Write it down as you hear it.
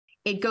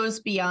it goes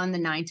beyond the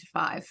 9 to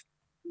 5.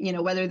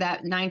 Whether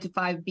that 9 to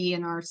 5 be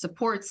in our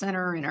support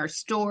center, in our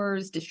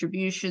stores,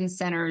 distribution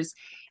centers,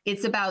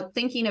 it's about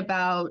thinking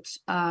about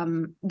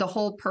the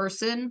whole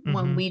person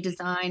when we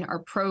design our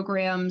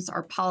programs,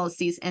 our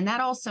policies. And that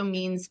also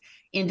means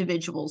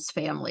individuals,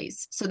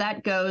 families. So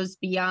that goes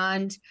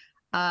beyond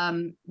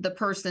the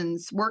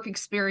person's work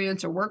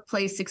experience or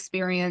workplace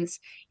experience.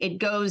 It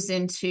goes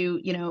into,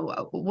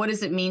 what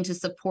does it mean to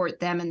support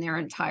them in their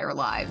entire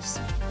lives?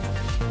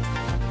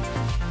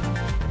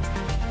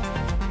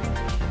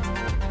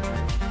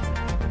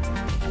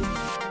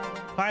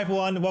 Hi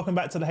everyone, welcome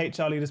back to the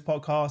HR Leaders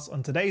Podcast.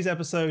 On today's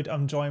episode,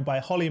 I'm joined by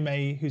Holly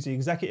May, who's the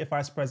Executive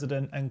Vice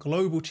President and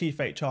Global Chief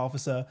HR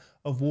Officer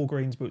of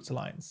Wallgreens Boots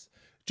Alliance.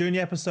 During the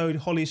episode,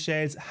 Holly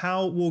shares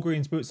how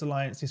Wallgreens Boots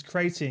Alliance is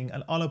creating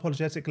an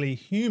unapologetically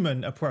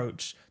human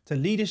approach to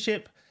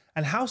leadership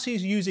and how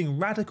she's using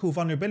radical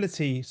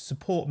vulnerability to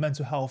support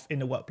mental health in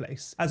the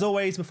workplace. As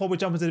always, before we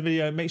jump into the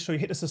video, make sure you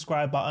hit the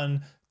subscribe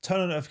button, turn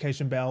on the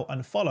notification bell,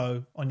 and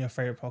follow on your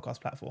favorite podcast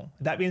platform.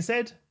 That being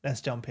said,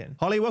 let's jump in.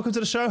 Holly, welcome to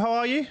the show. How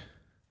are you?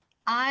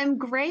 I'm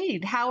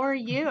great. How are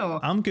you?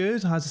 I'm good.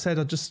 As I said,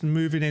 I'm just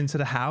moving into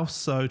the house,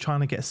 so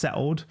trying to get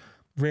settled,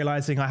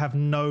 realizing I have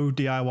no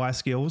DIY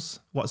skills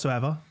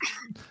whatsoever.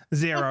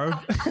 Zero.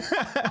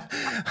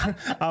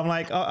 I'm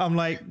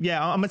like,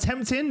 yeah, I'm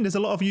attempting. There's a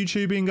lot of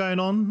YouTubing going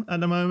on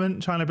at the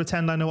moment, trying to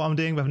pretend I know what I'm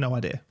doing, but I have no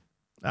idea.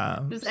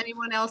 Does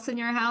anyone else in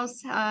your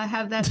house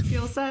have that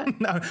skill set?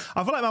 No,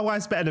 I feel like my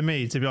wife's better than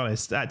me, to be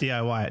honest, at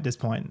DIY at this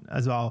point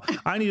as well.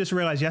 I only just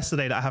realized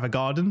yesterday that I have a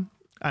garden,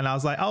 and I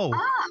was like,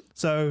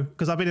 so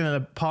because I've been in an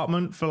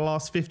apartment for the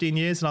last 15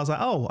 years, and I was like,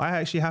 I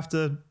actually have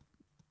to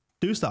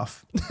do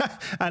stuff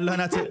and learn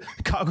how to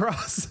cut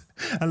grass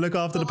and look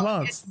after the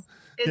plants.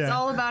 It's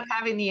all about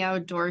having the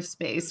outdoor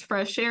space.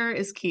 Fresh air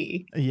is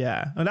key.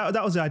 Yeah, and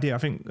that was the idea. I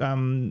think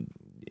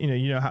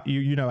you know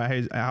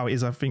how it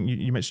is. I think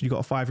you mentioned you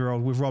got a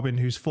 5-year-old with Robin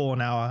who's 4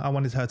 now. I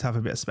wanted her to have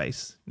a bit of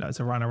space,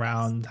 to run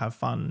around, have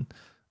fun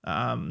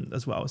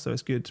as well. So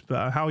it's good.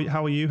 But how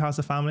are you? How's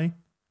the family?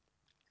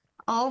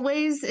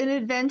 Always an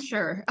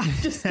adventure.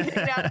 Just getting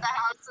out of the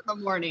house in the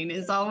morning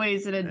is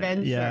always an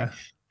adventure. Yeah.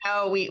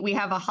 Oh, we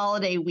have a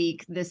holiday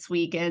week this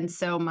weekend.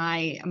 So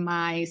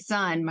my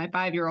son, my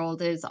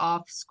 5-year-old, is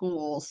off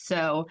school.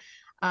 So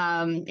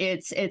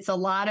it's a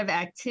lot of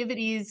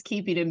activities,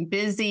 keeping him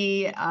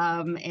busy,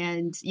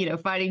 and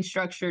finding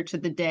structure to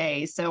the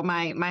day. So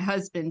my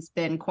husband's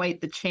been quite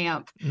the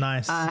champ.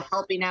 Nice.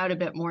 Helping out a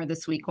bit more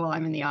this week while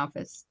I'm in the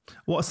office.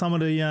 What are some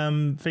of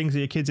the things that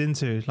your kids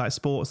into, like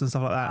sports and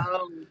stuff like that?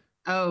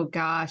 Oh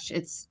gosh,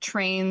 it's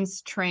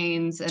trains,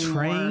 and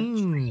more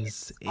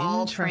trains.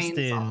 All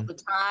trains all the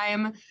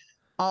time.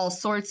 All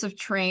sorts of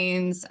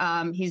trains.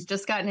 He's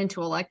just gotten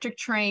into electric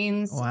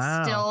trains.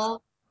 Wow.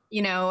 Still,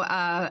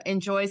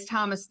 enjoys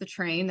Thomas the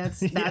Train. That's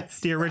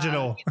the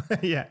original.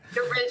 Yeah. The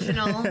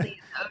original, the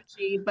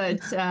OG.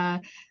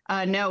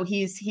 But no,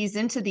 he's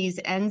into these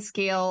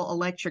N-scale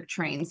electric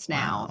trains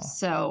now. Wow.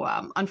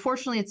 So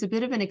unfortunately, it's a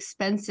bit of an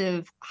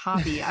expensive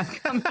hobby I'm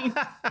coming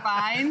to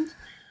find.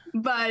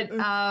 But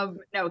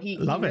no, he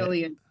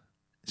really is.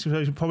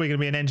 He's probably going to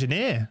be an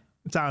engineer.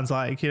 It sounds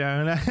like,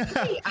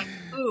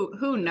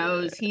 who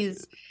knows?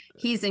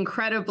 He's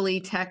incredibly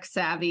tech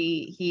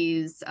savvy.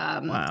 He's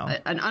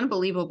an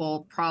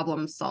unbelievable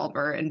problem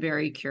solver and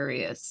very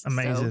curious.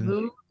 Amazing. So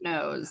who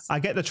knows? I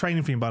get the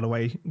training thing, by the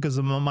way, because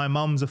my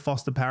mum's a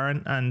foster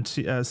parent, and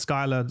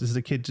Skylar, this is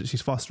a kid that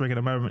she's fostering at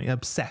the moment,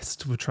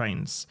 obsessed with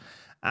trains.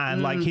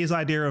 And like his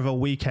idea of a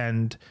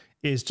weekend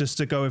is just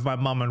to go with my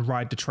mum and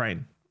ride the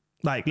train.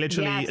 Like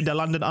literally the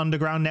London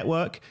Underground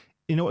network.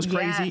 You know what's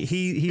crazy?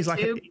 He's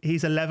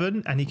he's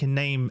 11 and he can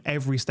name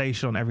every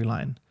station on every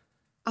line.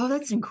 Oh,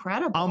 that's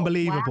incredible.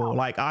 Unbelievable.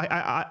 Wow. Like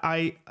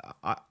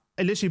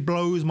it literally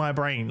blows my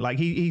brain. Like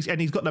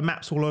he's got the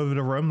maps all over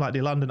the room, like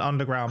the London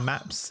Underground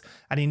maps.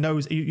 And he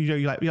knows, you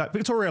like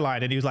Victoria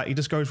Line, and he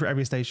just goes through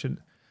every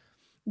station.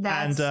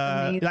 That's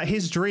amazing. Like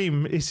his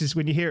dream is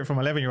when you hear it from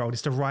 11-year-old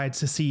is to ride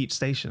to see each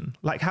station.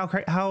 Like how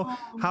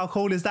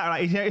cool is that?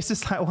 Like it's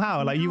just like,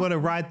 wow, like you want to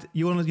ride,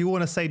 you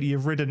want to say that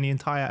you've ridden the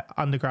entire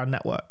underground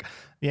network.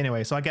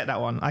 Anyway, so I get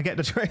that one. I get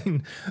the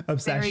train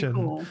obsession. Very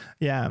cool.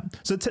 Yeah.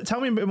 So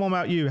tell me a bit more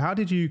about you. How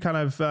did you kind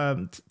of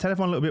tell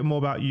everyone a little bit more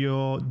about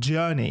your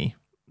journey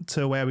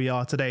to where we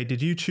are today?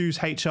 Did you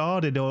choose HR or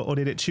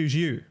did it choose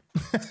you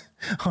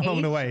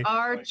along the way?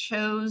 HR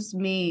chose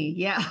me.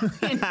 Yeah.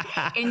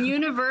 In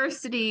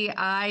university,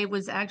 I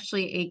was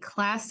actually a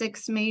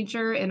classics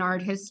major and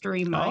art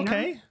history minor.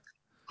 Okay.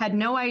 Had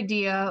no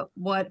idea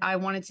what I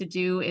wanted to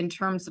do in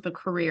terms of a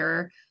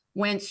career.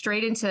 Went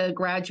straight into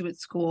graduate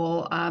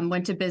school,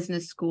 went to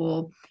business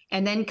school,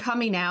 and then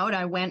coming out,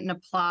 I went and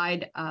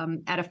applied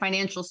at a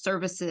financial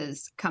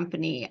services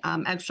company,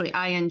 actually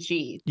ING,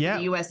 the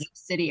U.S.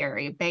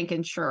 subsidiary, bank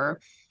insurer.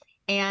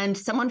 And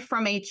someone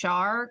from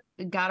HR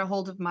got a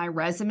hold of my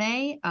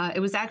resume.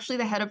 It was actually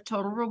the head of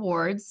total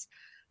rewards.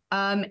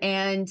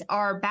 And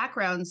our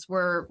backgrounds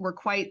were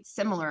quite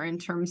similar in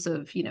terms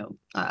of,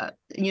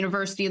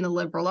 university in the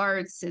liberal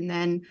arts, and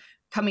then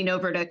coming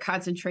over to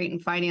concentrate in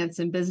finance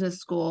and business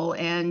school.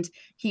 And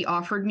he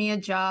offered me a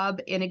job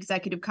in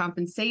executive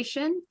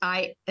compensation.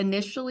 I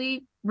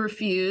initially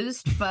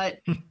refused, but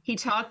he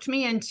talked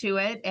me into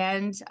it,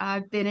 and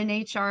I've been in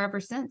HR ever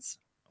since.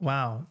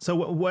 Wow. So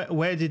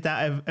where did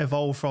that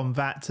evolve from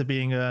that to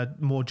being a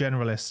more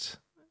generalist?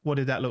 What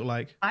did that look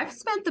like? I've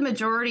spent the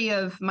majority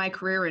of my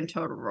career in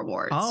total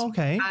rewards. Oh,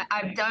 okay.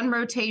 I've done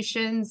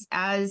rotations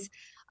as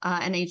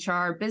an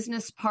HR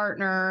business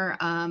partner,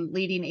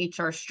 leading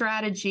HR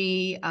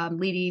strategy,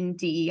 leading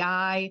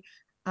DEI,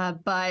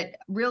 but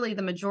really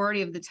the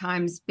majority of the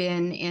time's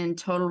been in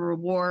total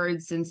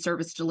rewards and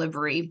service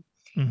delivery.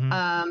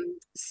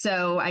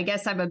 So I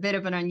guess I'm a bit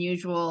of an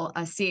unusual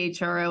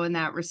CHRO in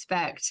that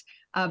respect.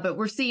 But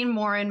we're seeing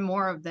more and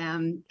more of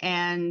them.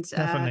 And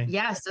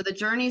yeah, so the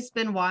journey's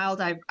been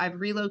wild. I've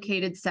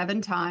relocated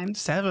 7 times.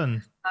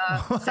 7?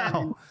 Wow.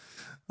 7.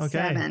 Okay.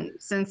 7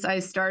 since I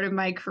started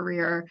my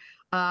career.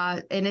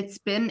 And it's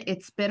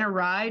been a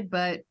ride,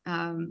 but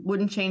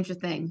wouldn't change a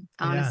thing,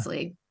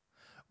 honestly. Yeah.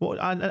 Well,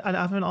 I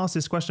haven't asked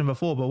this question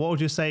before, but what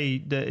would you say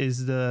that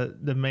is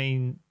the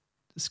main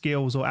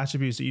skills or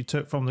attributes that you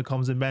took from the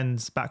comms and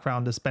men's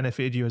background that's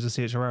benefited you as a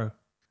CHRO?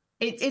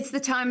 It's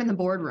the time in the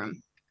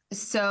boardroom.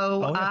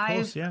 So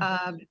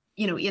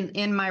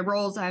in my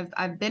roles,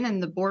 I've been in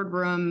the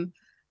boardroom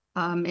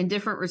in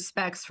different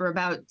respects for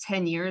about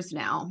 10 years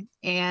now.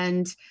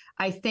 And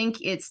I think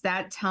it's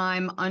that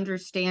time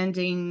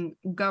understanding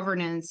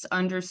governance,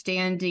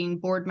 understanding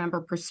board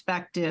member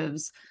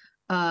perspectives,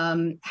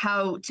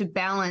 how to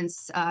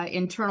balance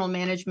internal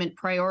management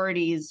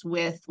priorities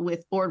with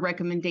board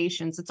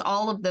recommendations. It's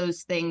all of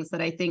those things that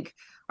I think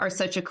are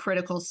such a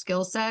critical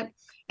skill set.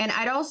 And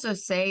I'd also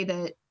say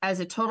that as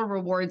a total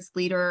rewards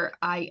leader,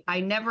 I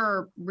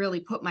never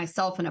really put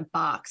myself in a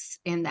box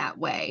in that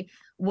way.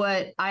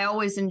 What I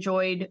always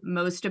enjoyed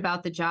most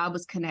about the job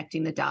was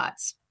connecting the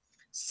dots.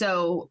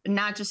 So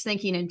not just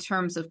thinking in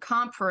terms of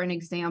comp, for an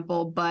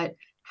example, but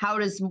how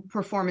does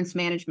performance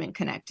management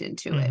connect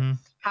into it?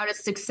 How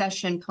does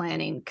succession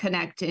planning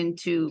connect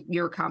into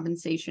your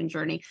compensation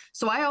journey?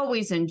 So I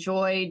always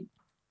enjoyed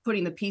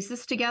putting the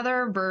pieces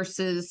together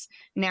versus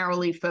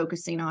narrowly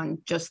focusing on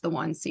just the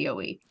one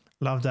COE.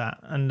 Love that.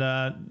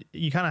 And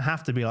you kind of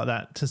have to be like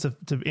that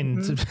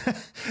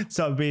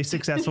to be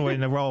successful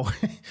in the role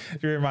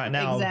you're in right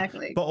now.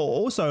 Exactly. But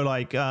also,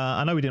 like,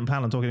 I know we didn't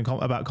plan on talking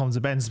about comms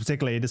and bends,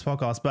 particularly in this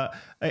podcast, but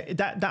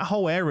that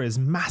whole area is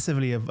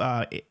massively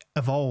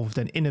evolved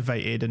and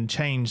innovated and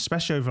changed,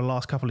 especially over the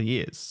last couple of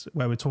years,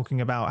 where we're talking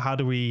about how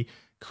do we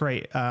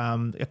create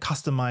a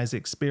customized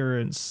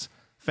experience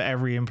for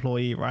every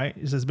employee, right?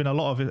 So there's been a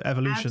lot of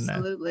evolution there.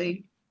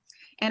 Absolutely.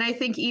 And I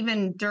think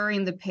even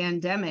during the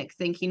pandemic,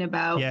 thinking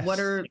about what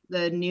are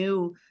the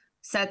new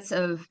sets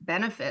of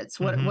benefits,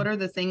 what are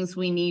the things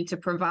we need to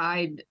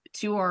provide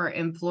to our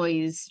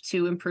employees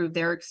to improve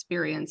their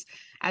experience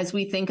as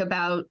we think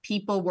about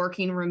people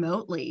working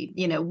remotely.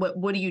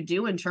 What do you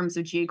do in terms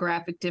of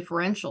geographic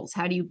differentials?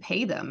 How do you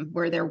pay them,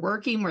 where they're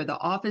working, where the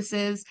office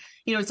is?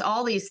 It's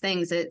all these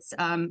things.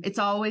 It's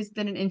always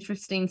been an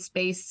interesting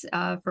space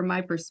from my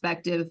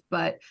perspective,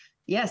 but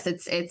yes,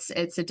 it's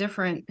a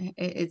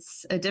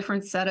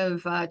different set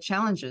of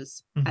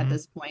challenges at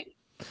this point.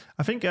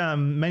 I think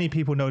many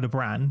people know the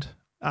brand.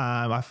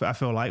 I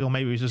feel like, or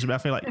maybe it's just, I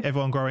feel like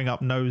everyone growing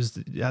up has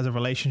a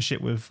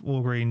relationship with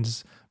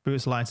Wallgreens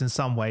Boots Alliance in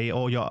some way,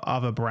 or your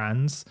other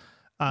brands.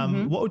 How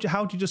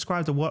would you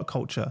describe the work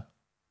culture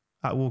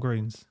at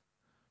Wallgreens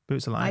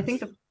Boots Alliance? I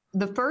think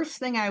the first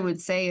thing I would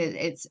say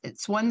is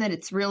it's one that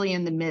it's really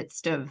in the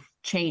midst of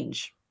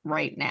change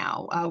right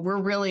now.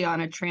 We're really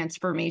on a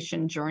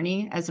transformation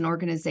journey as an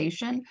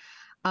organization.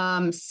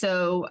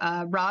 So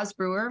Roz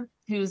Brewer,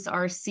 who's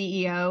our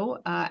CEO,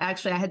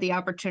 actually I had the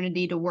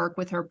opportunity to work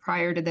with her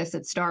prior to this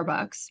at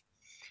Starbucks.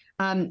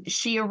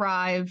 She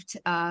arrived,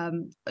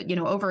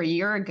 over a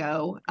year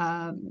ago.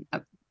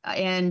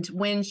 And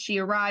when she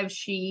arrived,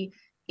 she,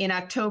 in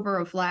October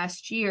of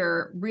last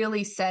year,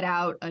 really set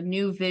out a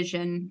new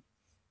vision,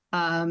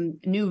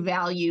 new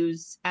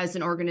values as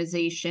an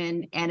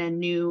organization, and a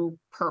new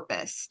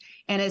purpose.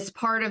 And as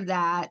part of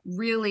that,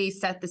 really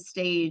set the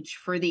stage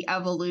for the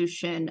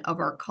evolution of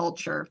our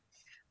culture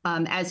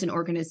as an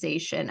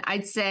organization.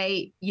 I'd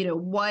say,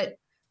 what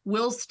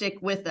will stick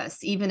with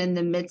us, even in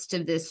the midst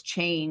of this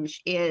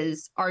change,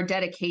 is our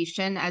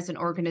dedication as an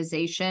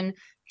organization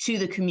to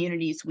the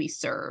communities we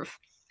serve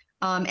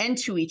and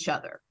to each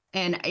other.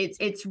 And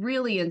it's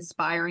really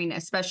inspiring,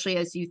 especially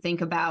as you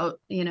think about,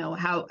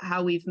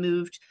 how we've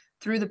moved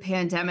through the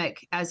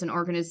pandemic as an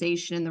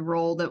organization and the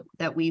role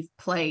that we've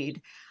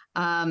played.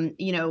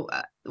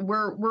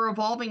 We're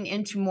evolving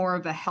into more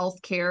of a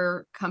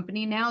healthcare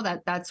company now.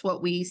 That's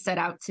what we set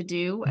out to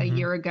do a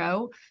year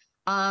ago.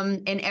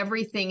 And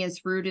everything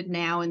is rooted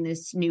now in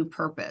this new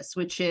purpose,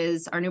 which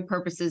is our new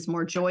purpose is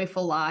more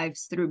joyful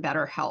lives through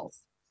better health.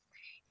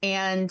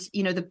 And,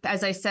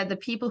 as I said, the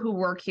people who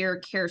work here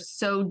care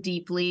so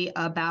deeply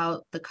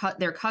about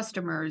their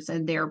customers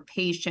and their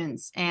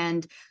patients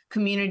and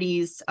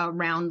communities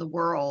around the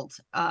world.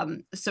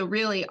 So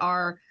really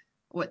our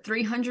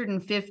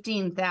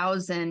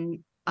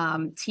 315,000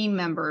 team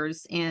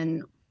members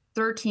in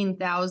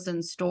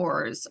 13,000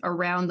 stores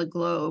around the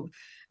globe.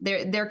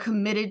 They're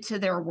committed to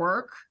their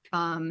work,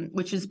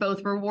 which is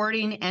both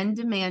rewarding and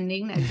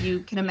demanding, as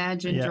you can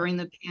imagine, during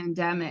the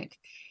pandemic.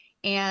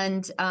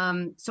 And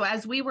so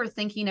as we were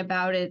thinking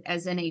about it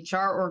as an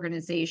HR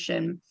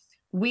organization,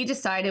 we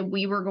decided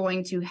we were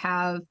going to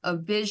have a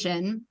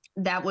vision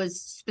that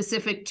was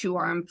specific to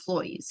our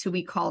employees, who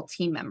we call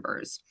team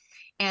members.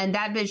 And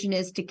that vision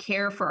is to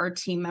care for our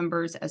team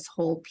members as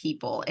whole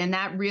people. And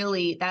that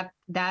really,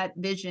 that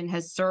vision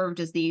has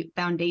served as the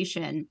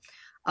foundation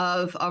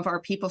of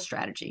our people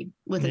strategy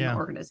within the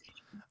organization.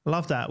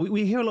 Love that.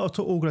 We hear a lot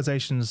of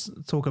organizations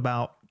talk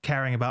about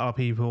caring about our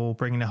people,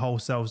 bringing their whole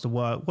selves to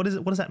work. What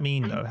does that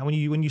mean though?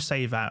 When you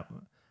say that,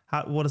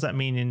 what does that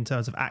mean in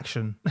terms of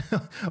action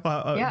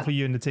for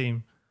you and the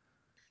team?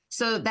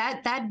 So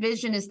that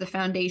vision is the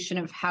foundation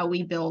of how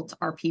we built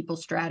our people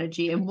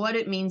strategy. And what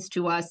it means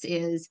to us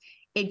is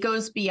it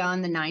goes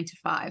beyond the 9 to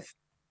 5.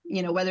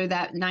 Whether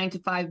that 9 to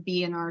 5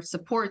 be in our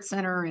support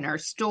center, in our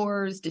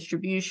stores,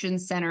 distribution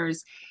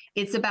centers,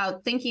 it's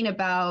about thinking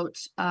about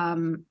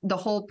the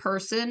whole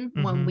person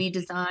when we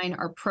design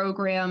our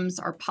programs,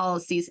 our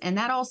policies, and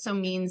that also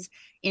means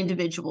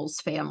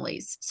individuals'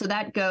 families. So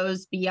that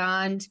goes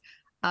beyond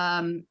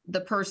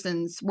the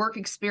person's work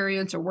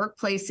experience or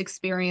workplace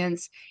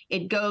experience.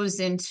 It goes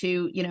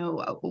into,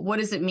 what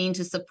does it mean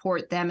to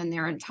support them in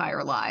their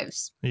entire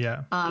lives?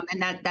 Yeah.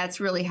 And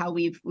that's really how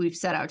we've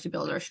set out to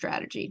build our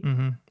strategy.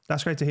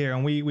 That's great to hear.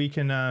 And we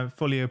can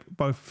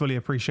both fully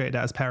appreciate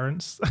that as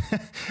parents.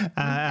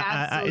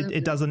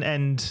 It doesn't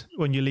end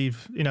when you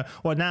leave,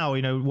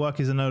 now, work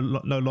is no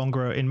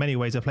longer in many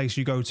ways a place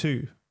you go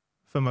to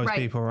for most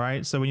people,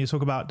 right? So when you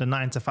talk about the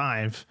 9 to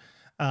 5,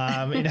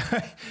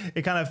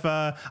 it kind of,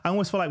 I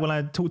almost feel like when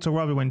I talk to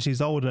Robbie when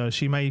she's older,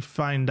 she may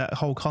find that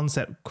whole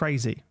concept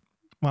crazy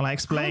when I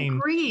explain. I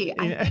agree.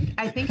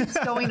 I think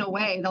it's going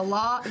away. The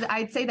law,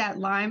 I'd say that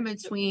line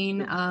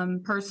between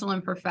personal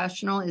and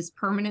professional is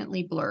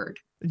permanently blurred.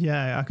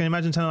 Yeah, I can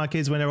imagine telling our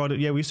kids when they're older,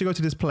 we used to go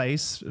to this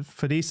place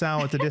for this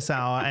hour to this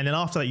hour, and then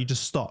after that you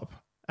just stop.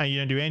 And you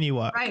don't do any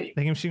work. Right.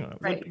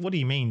 What do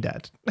you mean,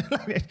 Dad?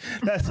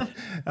 That's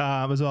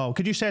as well.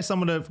 Could you share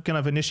some of the kind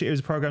of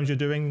initiatives, programs you're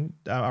doing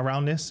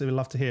around this? We'd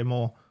love to hear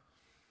more.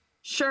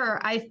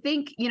 Sure. I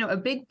think, a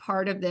big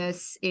part of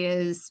this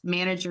is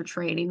manager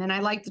training. And I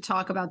like to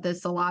talk about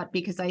this a lot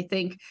because I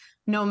think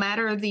no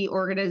matter the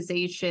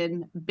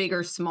organization, big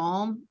or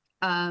small,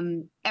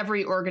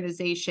 every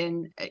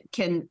organization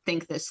can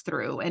think this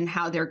through and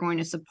how they're going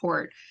to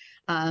support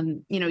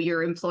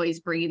your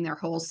employees bringing their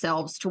whole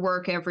selves to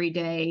work every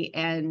day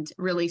and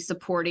really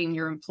supporting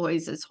your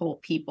employees as whole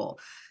people.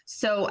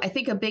 So I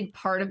think a big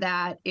part of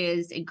that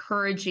is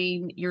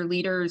encouraging your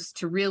leaders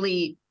to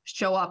really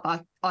show up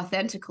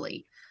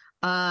authentically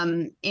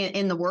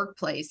in the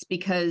workplace,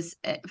 because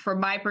from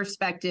my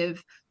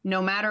perspective,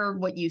 no matter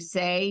what you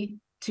say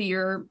to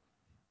your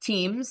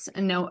teams,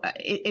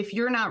 if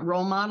you're not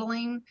role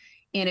modeling,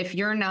 and if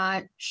you're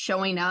not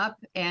showing up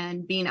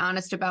and being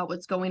honest about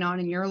what's going on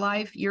in your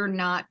life, you're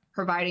not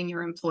providing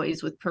your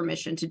employees with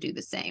permission to do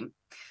the same.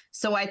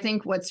 So I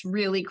think what's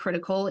really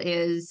critical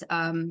is,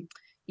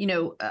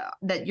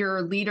 that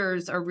your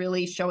leaders are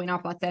really showing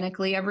up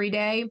authentically every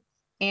day.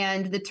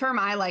 And the term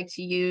I like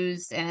to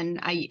use, and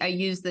I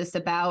use this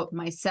about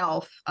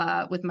myself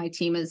with my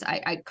team, is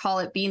I call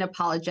it being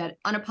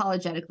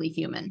unapologetically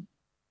human.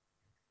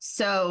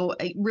 So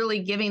really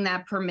giving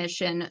that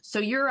permission. So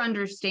you're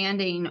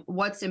understanding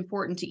what's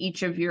important to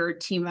each of your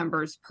team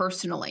members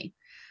personally.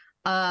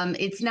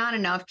 It's not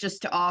enough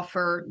just to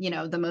offer,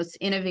 the most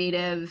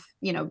innovative,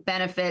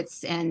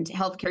 benefits and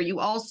healthcare. You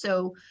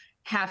also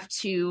have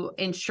to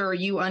ensure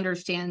you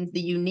understand the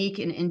unique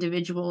and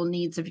individual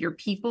needs of your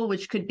people,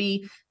 which could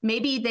be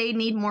maybe they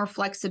need more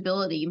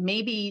flexibility.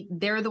 Maybe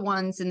they're the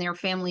ones in their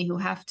family who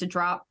have to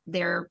drop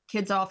their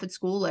kids off at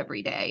school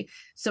every day.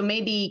 So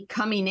maybe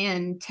coming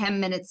in 10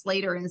 minutes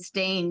later and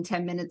staying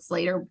 10 minutes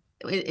later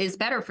is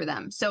better for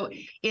them. So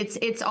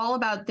it's all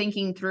about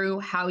thinking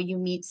through how you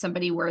meet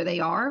somebody where they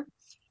are.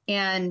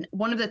 And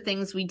one of the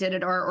things we did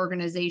at our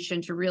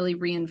organization to really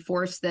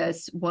reinforce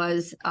this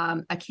was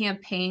a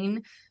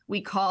campaign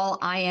we call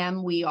I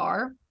Am, We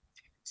Are.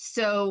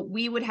 So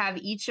we would have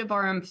each of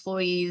our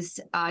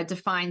employees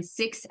define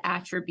 6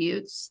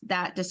 attributes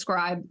that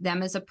describe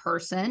them as a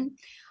person,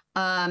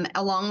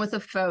 along with a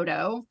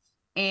photo.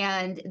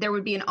 And there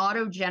would be an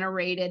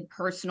auto-generated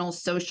personal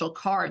social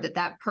card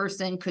that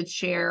person could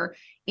share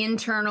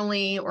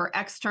internally or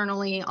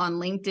externally on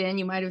LinkedIn.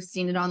 You might have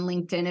seen it on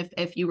LinkedIn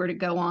if you were to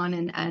go on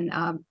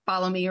and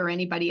follow me or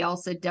anybody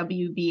else at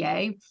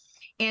WBA.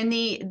 And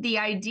the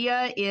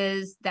idea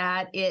is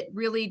that it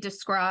really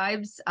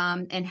describes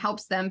and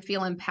helps them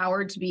feel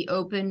empowered to be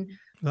open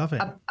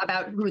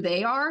about who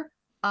they are.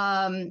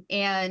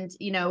 And,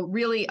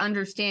 really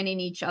understanding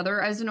each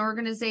other as an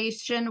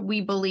organization,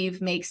 we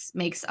believe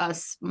makes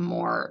us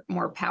more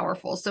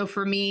powerful. So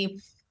for me,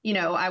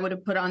 I would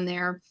have put on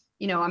there,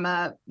 I'm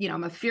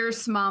a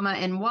fierce mama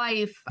and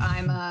wife.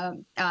 I'm a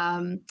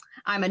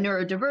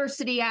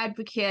neurodiversity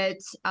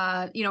advocate,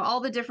 all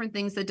the different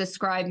things that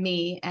describe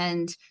me,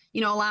 and,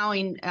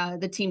 allowing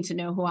the team to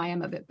know who I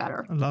am a bit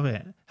better. I love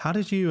it. How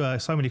did you,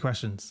 so many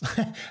questions.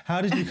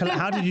 How did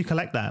you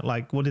collect that?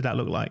 Like, what did that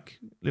look like?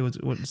 It was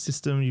what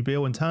system you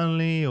built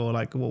internally, or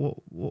like, what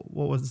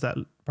was that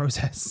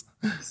process?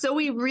 So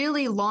we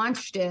really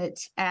launched it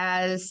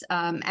as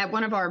at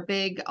one of our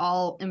big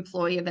all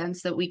employee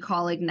events that we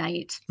call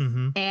Ignite.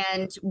 Mm-hmm.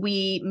 And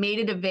we made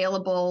it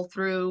available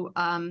through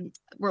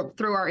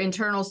our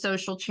internal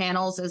social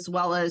channels, as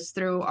well as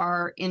through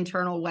our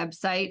internal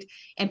website.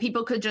 And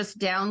people could just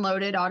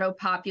download it,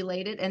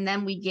 auto-populate it. And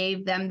then we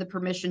gave them the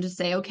permission to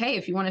say, okay,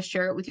 if you want to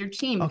share it with your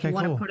team, if you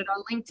want to put it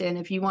on LinkedIn,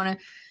 if you want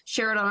to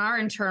share it on our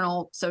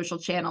internal social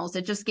channels,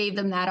 it just gave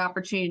them that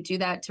opportunity to do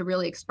that, to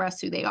really express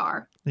who they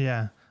are.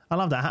 Yeah. I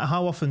love that.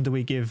 How often do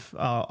we give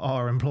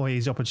our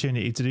employees the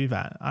opportunity to do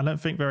that? I don't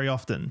think very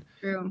often.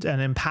 True.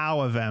 And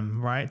empower them,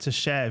 right? To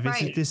share,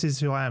 this is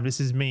who I am. This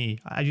is me.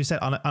 As you said,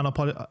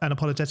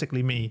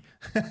 unapologetically me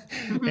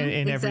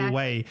in every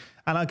way.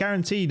 And I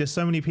guarantee there's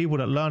so many people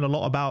that learn a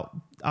lot about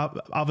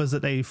others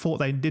that they thought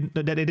they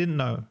didn't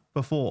know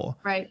before.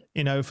 Right.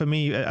 For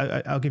me,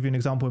 I'll give you an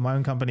example in my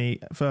own company.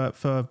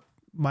 For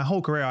my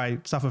whole career, I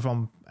suffered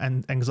from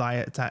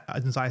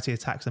anxiety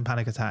attacks and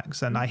panic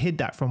attacks, and I hid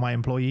that from my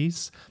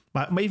employees.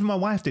 Even my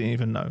wife didn't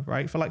even know,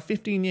 right? For like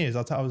 15 years,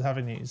 I was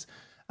having these.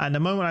 And the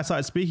moment I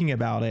started speaking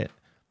about it,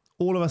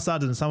 all of a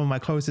sudden, some of my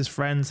closest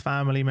friends,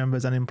 family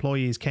members, and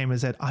employees came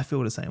and said, I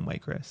feel the same way,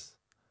 Chris.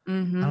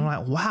 Mm-hmm. And I'm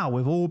like, wow,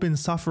 we've all been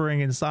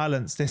suffering in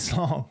silence this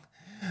long.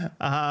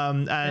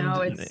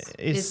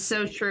 It's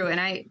so true. And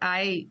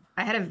I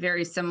had a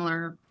very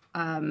similar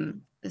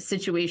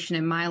situation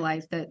in my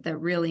life that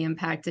really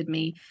impacted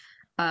me.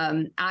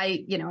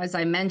 As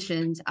I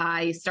mentioned,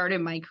 I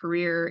started my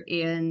career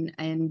in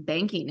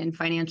banking and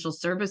financial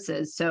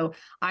services. So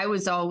I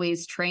was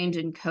always trained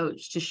and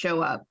coached to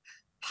show up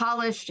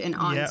polished and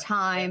on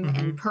time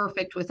and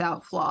perfect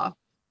without flaw.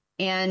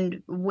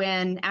 And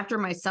after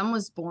my son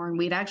was born,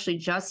 we'd actually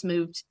just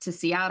moved to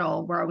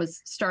Seattle, where I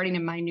was starting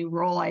in my new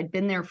role. I'd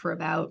been there for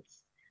about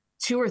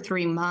 2 or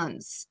 3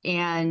 months.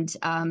 And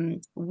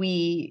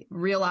we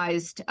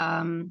realized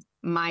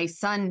my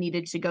son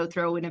needed to go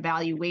through an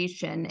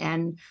evaluation,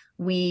 and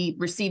we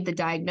received the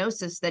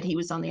diagnosis that he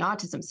was on the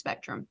autism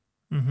spectrum.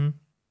 Mm-hmm.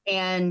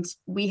 And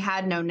we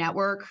had no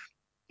network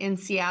in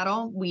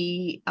Seattle.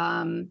 We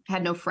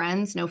had no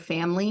friends, no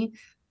family.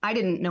 I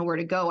didn't know where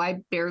to go. I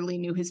barely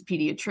knew his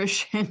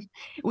pediatrician.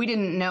 We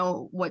didn't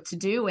know what to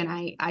do. And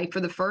I, for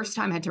the first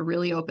time, had to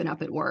really open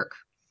up at work.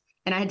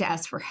 And I had to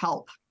ask for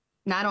help,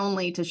 not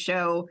only to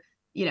show,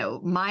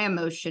 my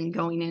emotion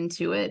going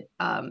into it,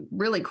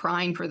 really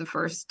crying for the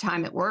first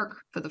time at work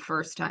for the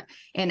first time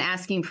and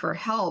asking for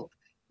help.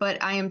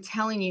 But I am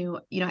telling you,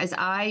 as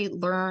I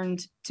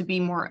learned to be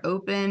more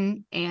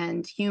open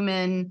and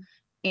human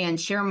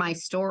and share my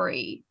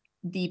story,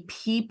 the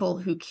people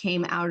who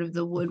came out of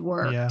the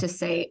woodwork to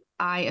say,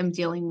 I am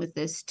dealing with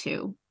this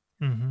too.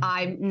 Mm-hmm.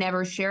 I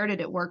never shared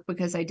it at work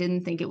because I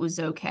didn't think it was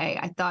okay.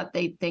 I thought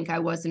they'd think I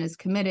wasn't as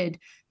committed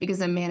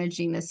because I'm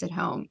managing this at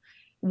home.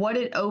 What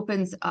it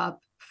opens up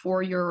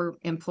for your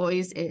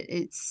employees,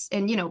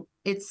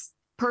 it's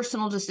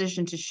personal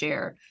decision to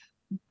share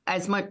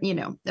as much,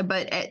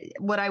 but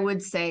what I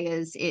would say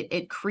is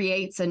it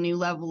creates a new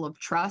level of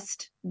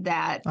trust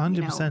that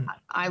 100%.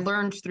 I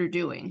learned through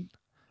doing.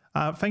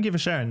 Thank you for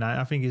sharing that.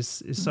 I think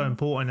it's so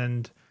important.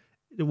 And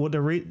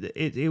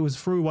it was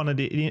through one of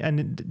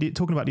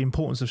talking about the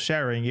importance of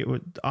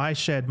sharing. I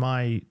shared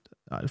I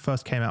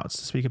first came out to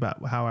speak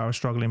about how I was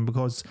struggling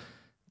because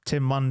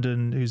Tim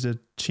Munden, who's a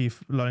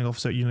chief learning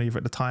officer at Unilever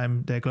at the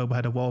time, their global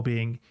head of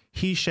wellbeing,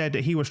 he shared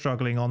that he was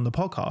struggling on the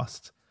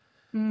podcast.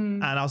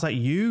 And I was like,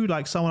 you,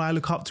 like someone I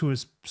look up to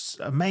is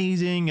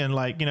amazing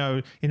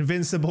and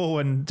invincible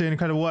and doing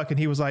incredible work. And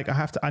he was like,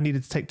 I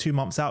needed to take 2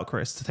 months out,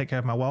 Chris, to take care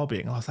of my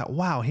wellbeing. And I was like,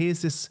 wow,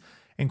 here's this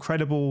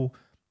incredible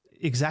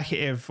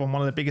executive from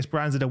one of the biggest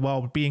brands in the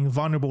world being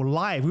vulnerable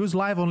live. He was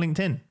live on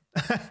LinkedIn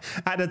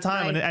at the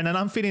time. Right. And then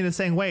I'm feeling the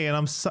same way. And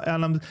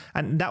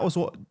that was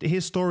what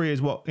his story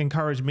is, what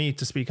encouraged me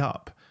to speak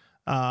up.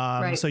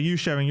 Right. So you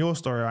sharing your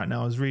story right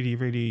now is really,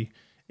 really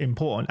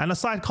important. And a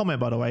side comment,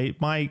 by the way,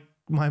 my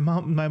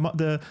mom,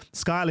 the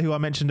Skylar who I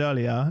mentioned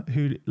earlier,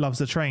 who loves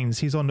the trains,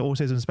 he's on the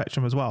autism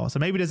spectrum as well. So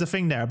maybe there's a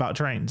thing there about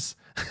trains.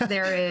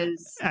 There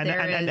is.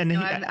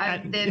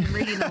 I've been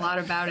reading a lot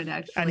about it,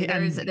 actually.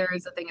 There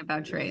is a thing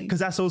about trains. Because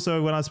that's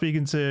also when I was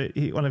speaking to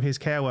one of his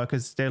care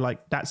workers, they're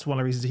like, that's one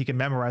of the reasons he can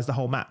memorize the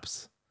whole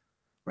maps.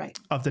 Right.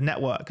 Of the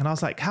network. And I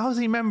was like, how does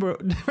he remember?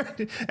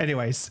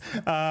 Anyways,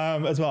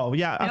 as well.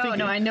 Yeah.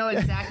 I know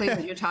exactly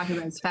what you're talking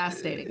about. It's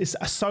fascinating. It's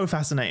so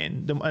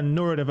fascinating. And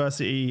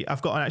neurodiversity,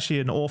 I've got actually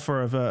an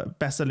author of a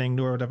best-selling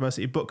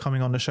neurodiversity book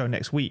coming on the show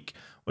next week,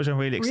 which I'm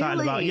really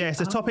excited about. Yeah,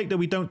 it's a topic that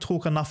we don't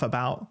talk enough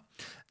about.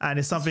 And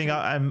it's something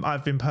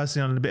I've been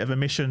personally on a bit of a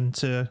mission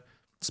to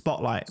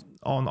spotlight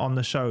on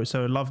the show.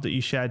 So I love that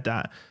you shared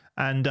that.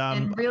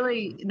 And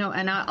really,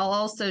 and I'll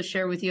also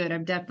share with you, and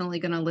I'm definitely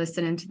going to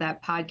listen into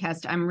that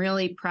podcast. I'm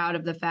really proud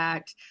of the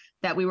fact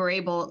that we were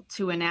able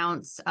to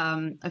announce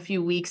a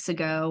few weeks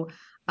ago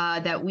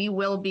that we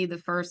will be the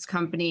first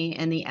company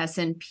in the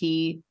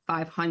S&P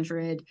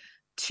 500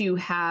 to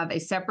have a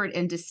separate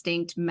and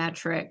distinct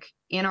metric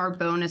in our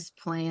bonus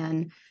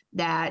plan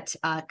that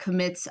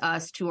commits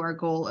us to our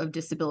goal of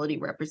disability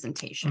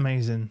representation.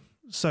 Amazing.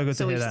 So good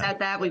to hear that. So we've set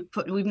that.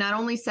 We've not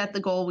only set the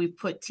goal, we've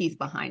put teeth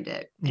behind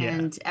it. Yeah.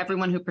 And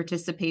everyone who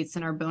participates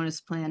in our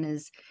bonus plan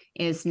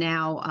is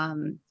now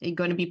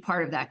going to be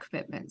part of that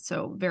commitment.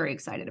 So very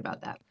excited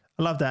about that.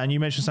 I love that. And you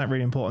mentioned something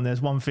really important.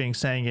 There's one thing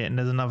saying it, and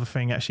there's another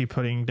thing actually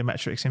putting the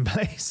metrics in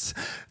place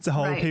to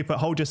hold people,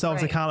 hold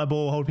yourselves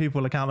accountable, hold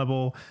people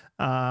accountable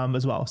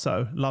as well.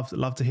 So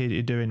love to hear that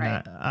you're doing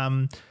that.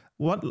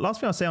 What last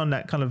thing I'll say on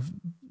that kind of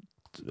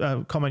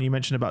comment you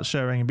mentioned about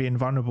sharing and being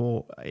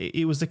vulnerable,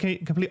 it was the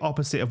complete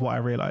opposite of what I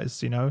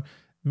realized.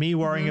 Me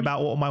worrying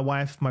about what my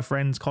wife, my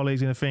friends,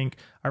 colleagues are going to think.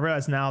 I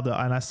realize now that,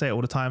 and I say it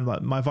all the time,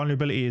 like my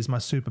vulnerability is my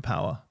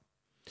superpower.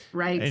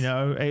 Right. It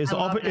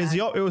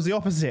was the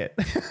opposite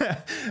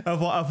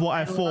of what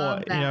I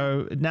thought.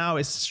 Now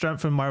it's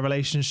strengthened my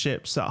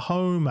relationships at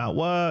home, at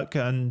work,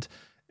 and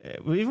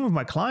even with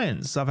my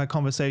clients. I've had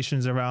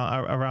conversations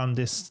around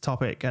this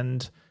topic,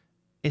 and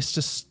it's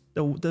just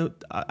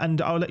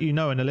and I'll let you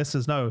know, and the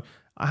listeners know,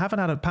 I haven't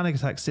had a panic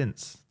attack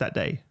since that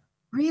day.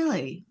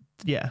 Really?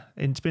 Yeah.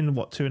 It's been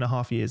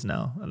 2.5 years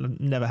now. I've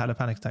never had a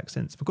panic attack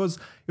since, because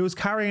it was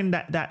carrying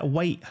that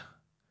weight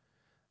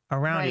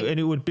around it, and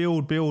it would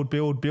build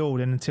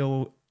and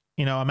until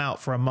I'm out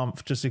for a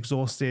month just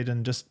exhausted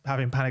and just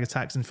having panic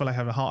attacks and feel like I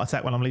have a heart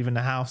attack when I'm leaving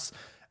the house,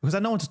 because I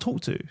had no one to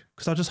talk to,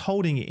 because I was just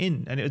holding it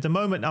in. And at the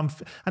moment and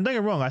don't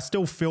get me wrong, I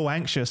still feel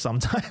anxious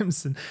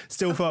sometimes and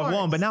still feel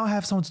overwhelmed, but now I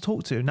have someone to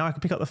talk to. Now I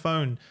can pick up the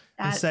phone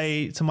and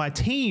say to my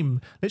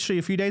team, literally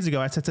a few days ago,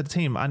 I said to the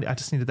team, I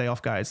just need a day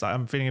off, guys. Like,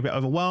 I'm feeling a bit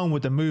overwhelmed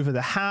with the move of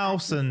the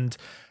house and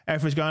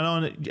everything's going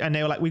on. And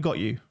they were like, we got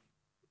you.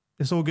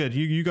 It's all good.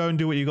 You go and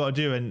do what you got to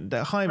do. And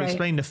they kind of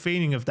explained the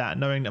feeling of that,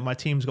 knowing that my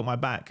team's got my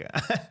back.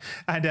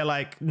 And they're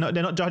like, no,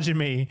 they're not judging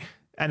me.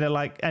 And they're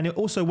like, and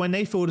also when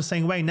they feel the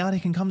same way, now they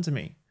can come to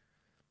me.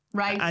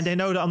 Right. And they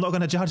know that I'm not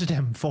going to judge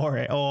them for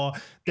it, or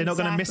they're not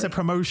going to miss a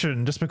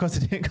promotion just because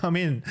they didn't come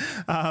in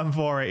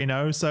for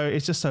it, So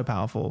it's just so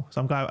powerful.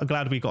 So I'm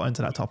glad we got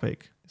into that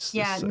topic. It's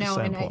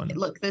important.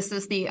 Look, this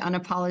is the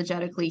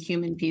unapologetically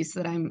human piece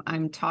that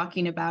I'm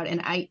talking about.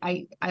 And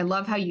I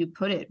love how you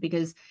put it,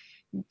 because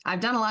I've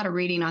done a lot of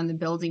reading on the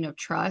building of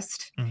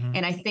trust.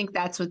 And I think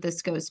that's what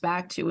this goes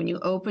back to. When you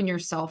open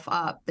yourself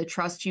up, the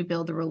trust you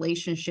build, the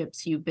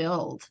relationships you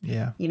build,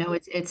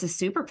 it's a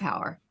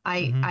superpower.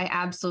 I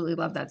absolutely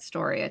love that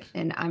story.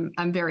 And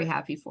I'm very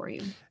happy for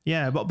you.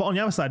 Yeah. But on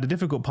the other side, the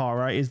difficult part,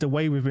 right, is the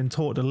way we've been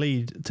taught to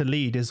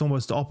lead is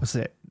almost the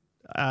opposite.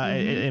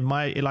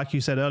 Like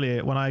you said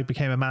earlier, when I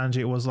became a manager,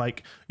 it was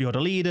like, you're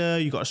the leader,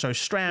 you got to show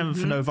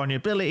strength, no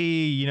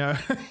vulnerability, and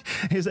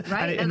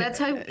that's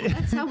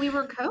how we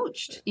were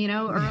coached,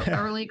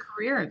 early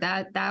career.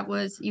 That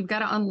was, you've got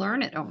to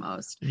unlearn it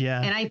almost.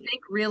 Yeah. And I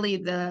think really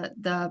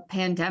the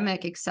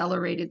pandemic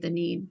accelerated the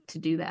need to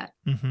do that.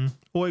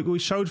 Or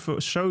it showed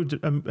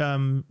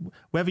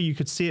whether you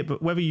could see it,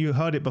 but whether you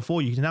heard it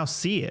before, you can now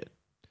see it.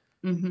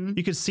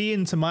 You could see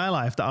into my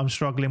life that I'm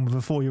struggling with a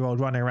 4-year-old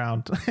running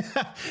around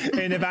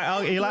in the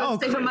back. You're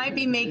like, so you might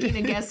be making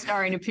a guest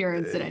starring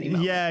appearance at any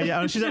moment.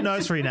 Yeah. She's at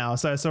nursery now,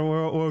 so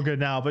we're all good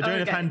now. But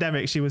during the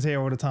pandemic, she was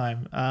here all the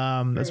time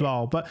as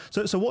well. But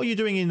so what are you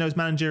doing in those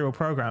managerial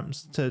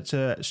programs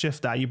to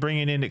shift that? Are you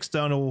bringing in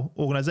external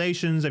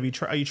organizations? Are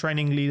you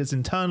training leaders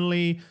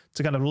internally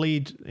to kind of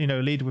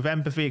lead with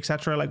empathy,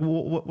 etc.? Like,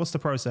 what's the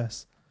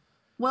process?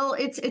 Well,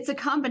 it's a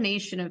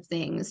combination of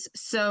things.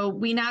 So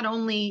we not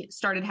only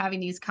started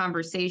having these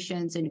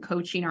conversations and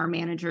coaching our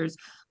managers,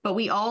 but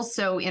we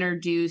also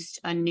introduced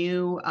a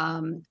new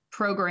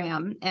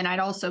program, and I'd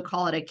also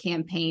call it a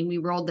campaign. We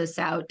rolled this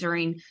out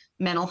during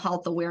Mental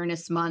Health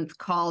Awareness Month,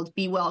 called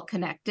Be Well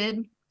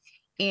Connected.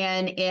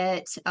 And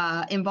it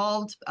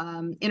involved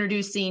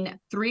introducing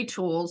 3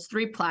 tools,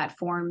 3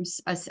 platforms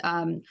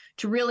to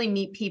really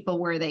meet people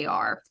where they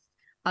are.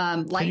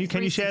 Can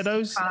you share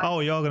those? Oh,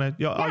 you're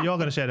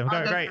gonna share them.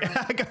 Great.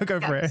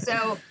 Go for it.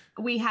 So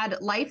we had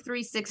Life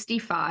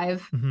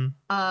 365,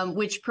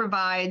 which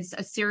provides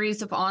a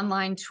series of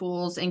online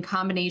tools in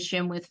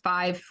combination with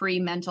 5 free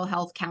mental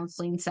health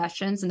counseling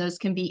sessions, and those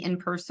can be in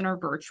person or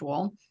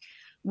virtual.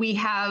 We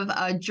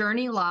have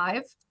Journey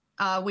Live,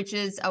 which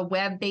is a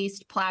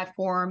web-based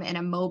platform and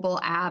a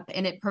mobile app,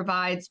 and it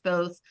provides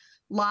both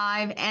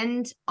live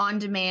and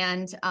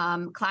on-demand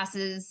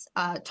classes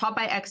taught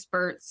by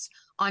experts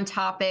on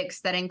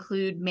topics that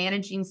include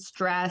managing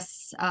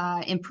stress,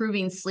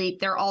 improving sleep.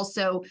 They're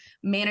also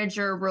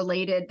manager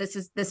related. This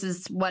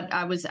is what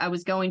I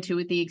was going to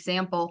with the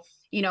example,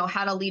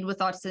 how to lead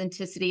with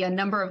authenticity, a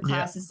number of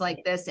classes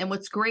like this. And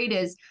what's great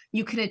is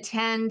you can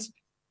attend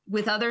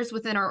with others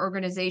within our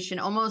organization,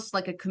 almost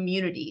like a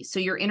community. So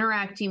you're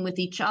interacting with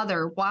each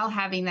other while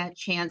having that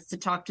chance to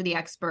talk to the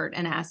expert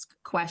and ask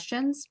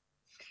questions.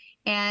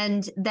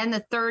 And then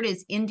the third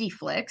is indie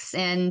flicks.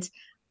 And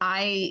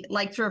I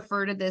like to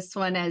refer to this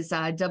one as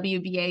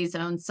WBA's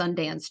own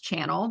Sundance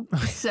Channel.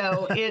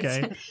 So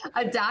it's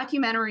a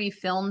documentary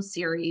film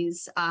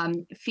series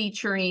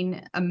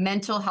featuring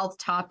mental health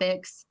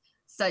topics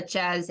such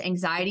as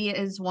anxiety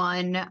is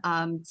one,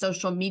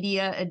 social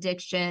media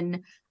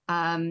addiction,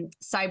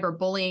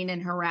 cyberbullying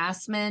and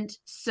harassment.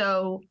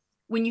 So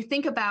when you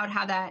think about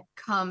how that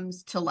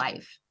comes to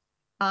life,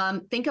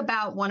 think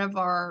about one of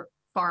our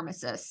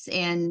pharmacists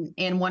in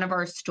one of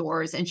our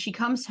stores, and she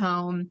comes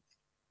home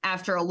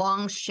after a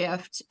long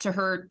shift to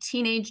her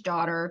teenage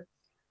daughter,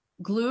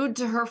 glued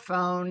to her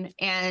phone,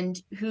 and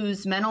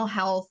whose mental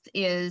health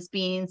is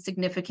being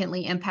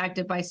significantly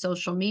impacted by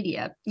social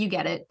media. You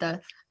get it,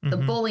 the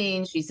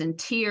bullying, she's in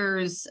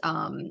tears,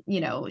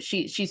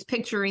 she's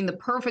picturing the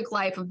perfect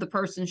life of the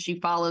person she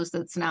follows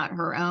that's not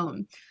her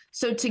own.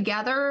 So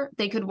together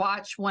they could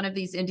watch one of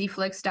these indie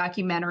flicks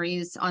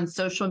documentaries on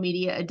social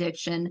media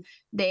addiction.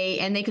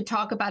 They could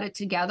talk about it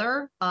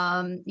together,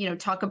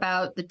 talk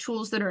about the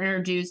tools that are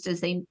introduced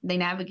as they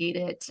navigate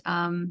it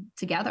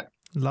together.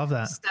 Love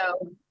that.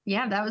 So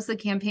yeah, that was the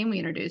campaign we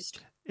introduced.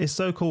 It's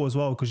so cool as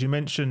well, because you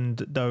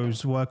mentioned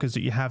those workers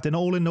that you have. They're not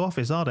all in the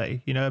office, are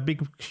they? You know, a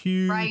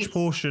huge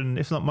portion,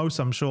 if not most,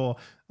 I'm sure,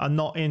 are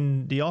not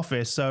in the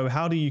office. So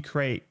how do you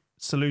create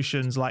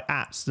solutions like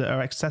apps that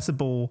are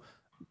accessible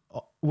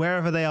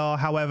wherever they are,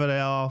 however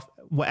they are,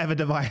 whatever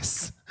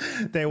device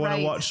they want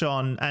to watch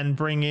on, and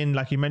bring in,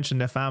 like you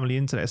mentioned, their family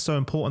into it? It's so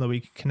important that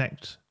we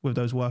connect with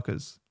those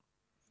workers.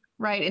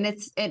 Right. And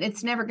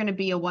it's never going to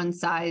be a one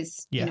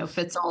size,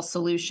 fits all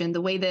solution.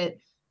 The way that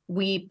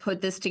we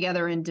put this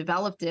together and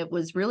developed it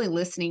was really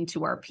listening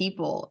to our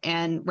people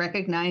and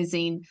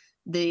recognizing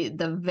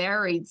the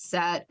varied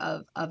set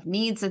of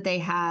needs that they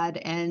had.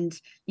 And,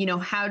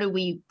 how do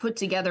we put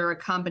together a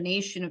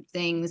combination of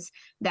things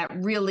that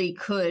really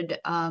could,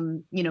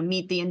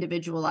 meet the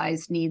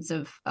individualized needs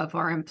of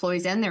our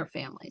employees and their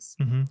families.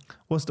 Mm-hmm.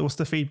 What's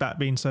the feedback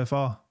been so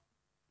far?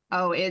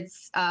 Oh,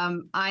 it's,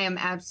 I am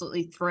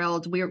absolutely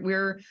thrilled.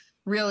 We're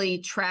really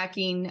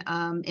tracking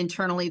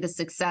internally the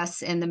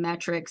success and the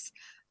metrics.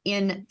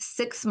 In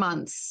 6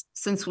 months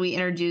since we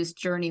introduced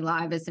Journey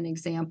Live as an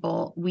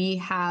example, we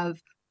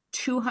have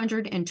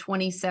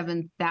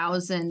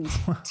 227,000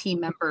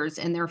 team members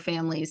and their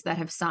families that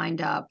have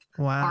signed up,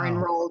 are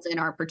enrolled, and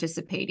are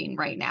participating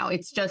right now.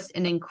 It's just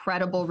an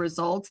incredible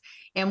result.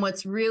 And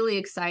what's really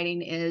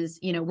exciting is,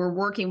 we're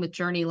working with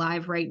Journey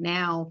Live right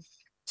now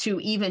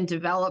to even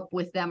develop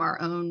with them our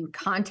own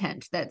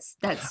content that's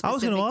I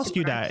was going to ask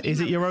you that. Is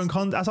it your own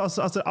content? I was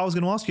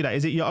going to ask you that.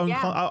 Is it your own?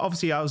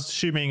 Obviously, I was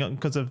assuming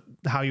because of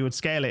how you would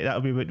scale it, that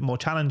would be a bit more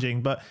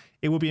challenging, but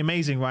it would be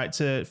amazing, right,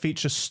 to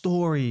feature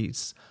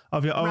stories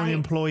of your own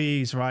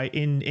employees, right,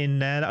 in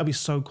there. That would be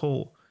so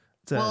cool.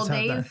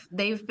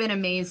 They've been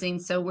amazing.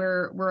 So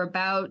we're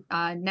about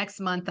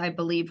next month, I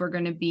believe, we're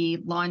going to be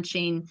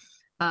launching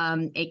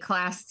a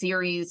class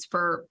series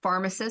for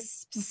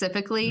pharmacists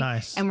specifically.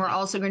 Nice. And we're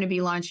also going to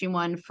be launching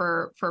one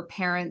for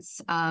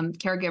parents,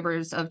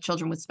 caregivers of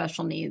children with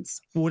special needs.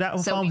 Will that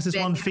pharmacist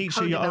one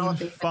feature your own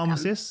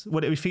pharmacist?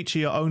 Would it feature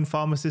your own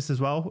pharmacist as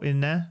well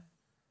in there?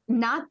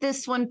 Not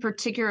this one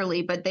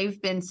particularly, but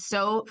they've been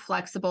so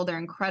flexible. They're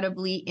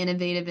incredibly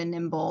innovative and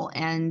nimble,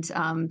 and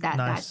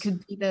that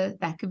could be the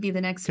next.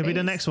 Could be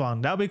the next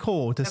one. That'd be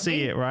cool to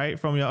see it, right,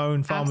 from your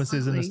own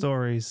pharmacists and the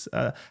stories.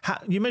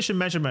 You mentioned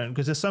measurement,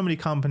 because there's so many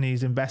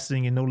companies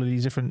investing in all of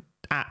these different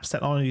apps,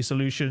 technology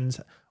solutions.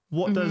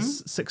 What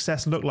does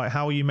success look like?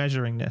 How are you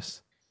measuring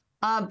this?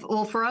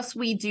 Well, for us,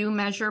 we do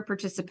measure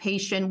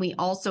participation. We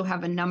also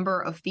have a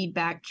number of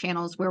feedback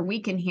channels where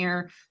we can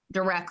hear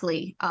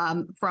directly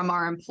from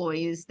our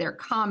employees, their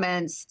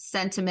comments,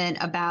 sentiment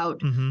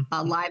about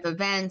live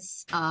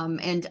events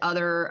and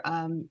other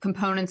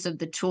components of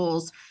the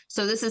tools.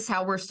 So this is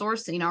how we're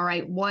sourcing. All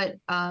right, what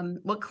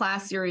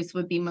class series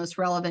would be most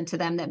relevant to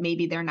them that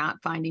maybe they're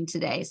not finding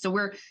today? So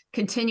we're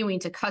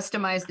continuing to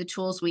customize the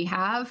tools we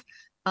have.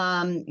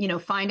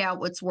 Find out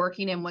what's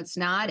working and what's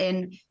not.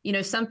 And,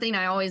 something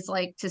I always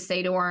like to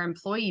say to our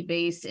employee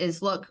base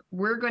is, look,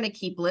 we're going to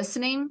keep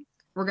listening.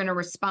 We're going to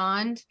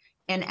respond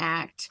and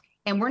act.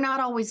 And we're not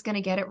always going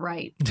to get it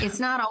right. It's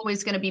not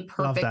always going to be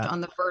perfect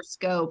on the first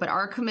go. But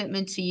our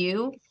commitment to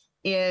you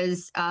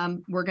is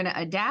we're going to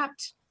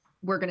adapt.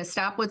 We're going to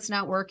stop what's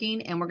not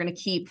working, and we're going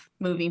to keep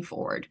moving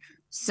forward.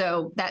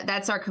 So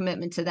that's our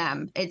commitment to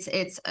them.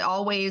 It's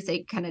always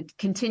a kind of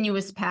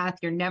continuous path.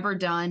 You're never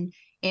done.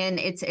 And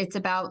it's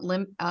about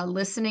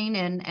listening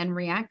and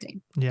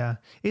reacting. Yeah.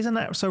 Isn't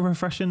that so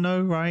refreshing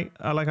though, right?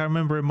 I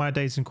remember in my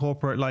days in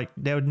corporate,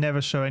 they would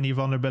never show any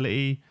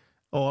vulnerability,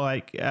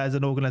 or as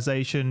an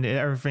organization,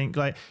 everything,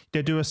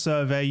 they do a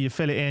survey, you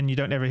fill it in, you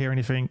don't ever hear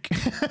anything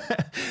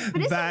but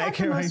isn't that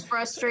the most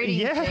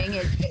frustrating thing?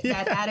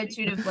 That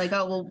attitude of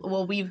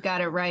well, we've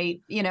got it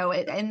right,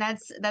 and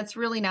that's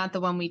really not the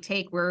one we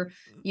take. We're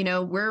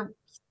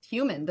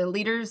human. The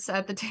leaders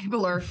at the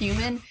table are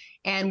human,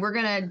 and we're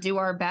going to do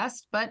our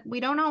best, but we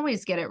don't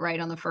always get it right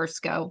on the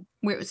first go.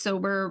 We're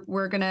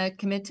going to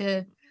commit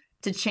to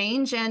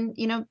change, and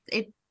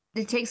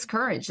it takes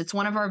courage. It's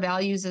one of our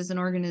values as an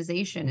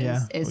organization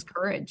is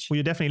courage. Well,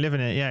 you're definitely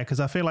living it, yeah. Because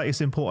I feel like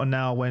it's important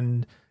now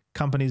when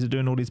companies are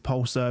doing all these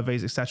pulse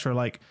surveys, etc.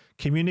 Like,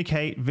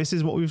 communicate. This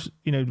is what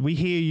we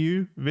hear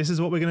you. This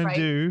is what we're going to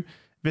do.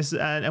 This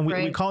and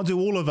we can't do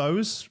all of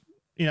those.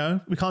 We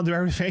can't do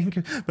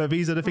everything, but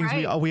these are the things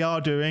we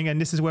are doing, and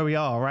this is where we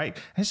are. Right?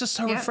 And it's just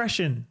so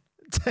refreshing.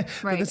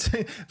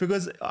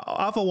 because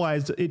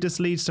otherwise it just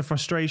leads to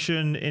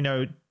frustration.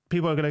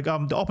 People are going to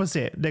come the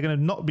opposite. They're going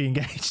to not be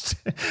engaged.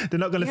 They're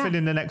not going to fit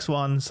in the next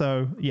one.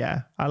 So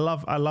yeah, I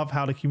love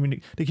how the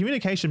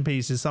communication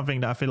piece is something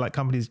that I feel like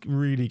companies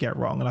really get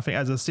wrong. And I think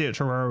as a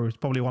CHRO, it's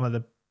probably one of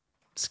the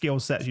skill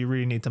sets you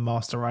really need to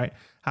master, right?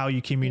 How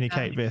you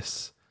communicate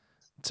this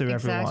to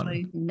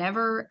everyone.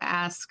 Never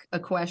ask a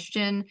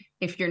question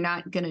if you're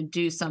not going to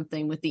do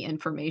something with the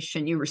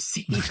information you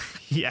receive.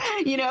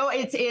 If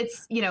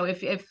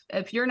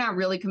you're not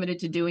really committed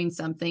to doing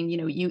something,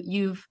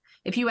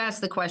 if you ask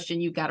the question,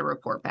 you've got to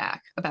report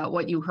back about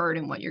what you heard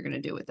and what you're going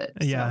to do with it.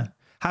 Yeah. So,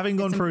 having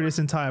gone through this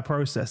entire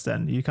process,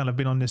 then you kind of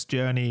been on this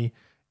journey.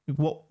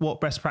 What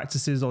best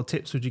practices or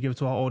tips would you give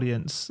to our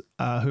audience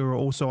who are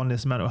also on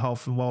this mental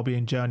health and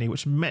wellbeing journey,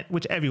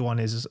 which everyone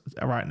is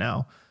right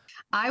now?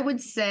 I would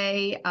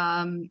say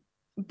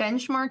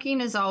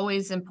benchmarking is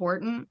always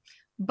important,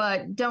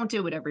 but don't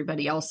do what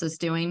everybody else is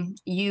doing.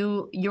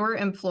 Your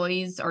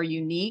employees are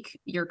unique.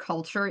 Your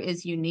culture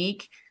is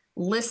unique.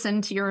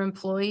 Listen to your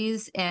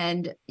employees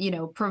and,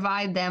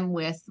 provide them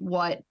with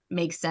what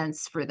makes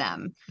sense for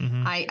them.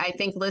 Mm-hmm. I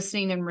think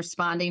listening and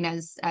responding,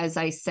 as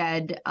I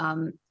said,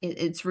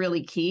 it's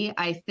really key.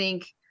 I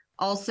think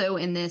also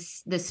in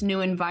this new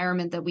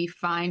environment that we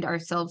find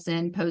ourselves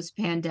in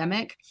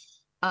post-pandemic,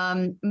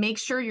 make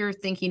sure you're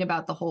thinking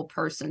about the whole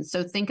person.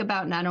 So think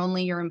about not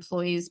only your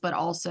employees, but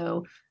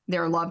also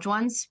their loved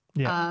ones.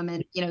 Yeah.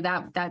 And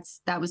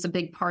that was a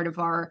big part of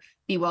our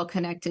Be Well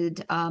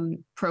Connected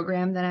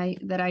program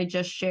that I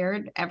just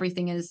shared.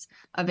 Everything is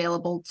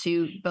available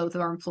to both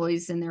of our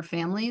employees and their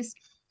families.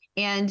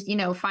 And,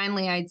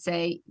 finally, I'd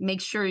say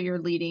make sure you're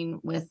leading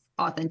with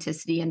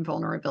authenticity and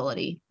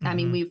vulnerability. Mm-hmm. I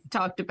mean, we've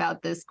talked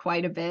about this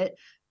quite a bit.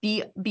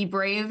 Be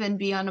brave and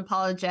be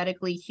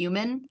unapologetically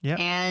human. Yep.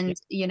 And,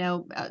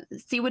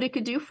 see what it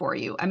could do for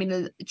you. I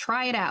mean,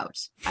 try it out.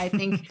 I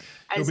think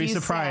as you'll be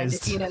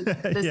surprised. You'll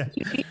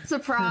be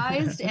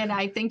surprised. And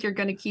I think you're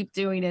going to keep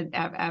doing it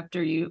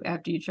after you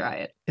try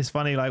it. It's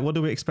funny. Like, what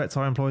do we expect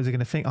our employees are going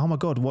to think? Oh my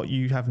God, what,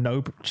 you have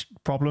no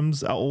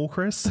problems at all,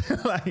 Chris?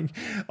 Like,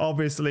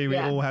 obviously we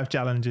all have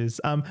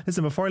challenges.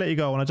 Listen, before I let you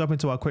go, I want to jump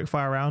into our quick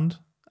fire round,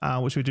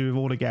 which we do with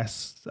all the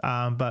guests.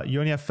 But you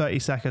only have 30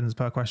 seconds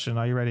per question.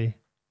 Are you ready?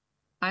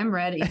 I'm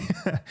ready.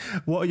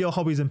 What are your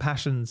hobbies and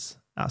passions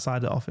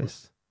outside the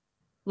office?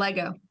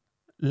 Lego.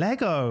 I'm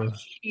a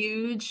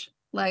huge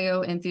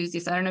Lego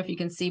enthusiast. I don't know if you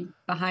can see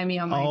behind me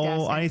on my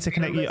desk. I need to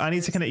connect you. I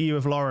need to connect you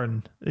with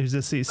Lauren, who's the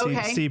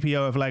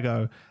CPO of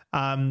Lego.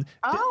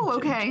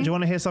 Okay. Do you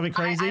want to hear something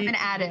crazy? I'm an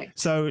addict.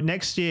 So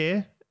next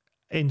year,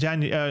 in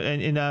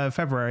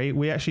February,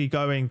 we're actually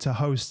going to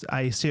host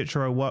a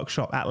CHRO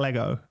workshop at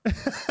Lego.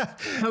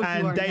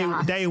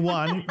 And day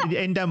one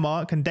in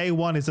Denmark, and day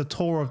one is a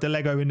tour of the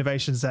Lego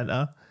Innovation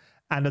Center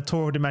and a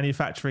tour of the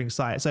manufacturing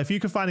site. So if you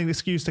can find an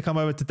excuse to come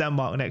over to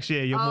Denmark next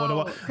year, you're more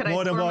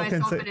than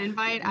welcome to. An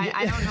invite?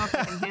 I don't know if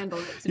I can handle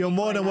it. You're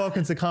more than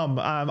welcome to come.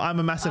 I'm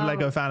a massive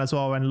Lego fan as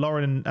well, and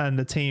Lauren and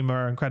the team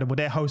are incredible.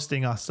 They're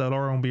hosting us, so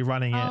Lauren will be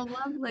running it. Oh,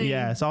 lovely.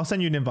 Yeah, so I'll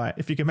send you an invite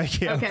if you can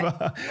make it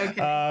over.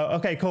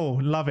 Okay,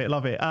 cool. Love it.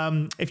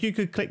 If you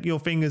could click your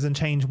fingers and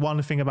change one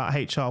thing about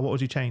HR, what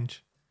would you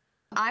change?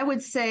 I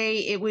would say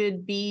it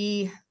would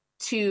be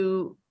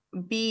to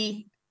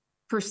be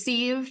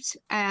perceived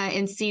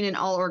and seen in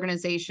all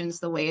organizations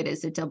the way it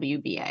is at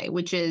WBA,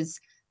 which is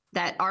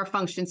that our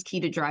function's key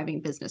to driving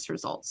business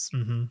results.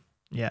 Mm-hmm.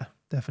 Yeah,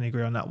 definitely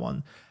agree on that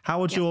one. How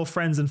would your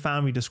friends and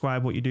family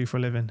describe what you do for a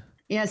living?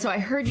 Yeah, so I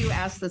heard you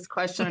ask this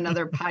question on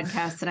another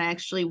podcast, and I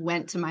actually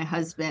went to my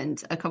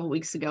husband a couple of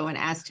weeks ago and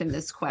asked him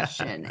this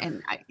question,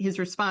 and his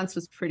response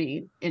was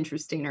pretty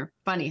interesting or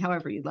funny,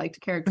 however you'd like to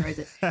characterize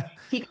it.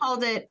 He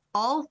called it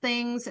all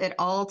things at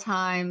all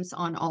times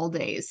on all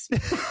days.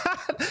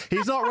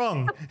 He's not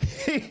wrong.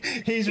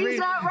 He's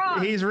not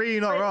wrong. He's really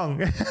not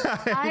wrong.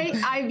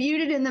 I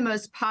viewed it in the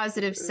most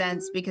positive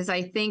sense, because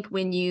I think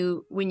when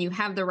you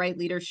have the right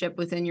leadership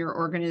within your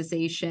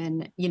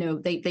organization,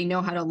 they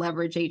know how to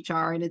leverage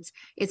HR, and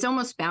it's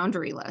almost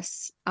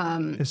boundaryless.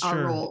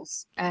 Our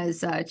roles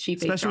as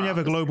chief especially HR when you have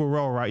a global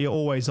role, right? You're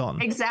always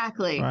on.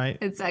 Exactly. Right.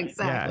 It's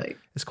exactly. Yeah.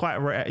 It's quite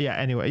rare. Yeah.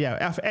 Anyway.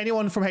 Yeah. If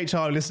anyone from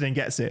HR listening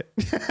gets it.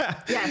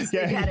 Yes,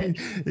 they get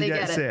it. They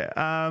get it.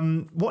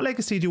 What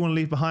legacy do you want to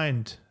leave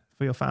behind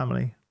for your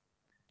family?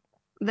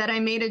 That I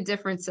made a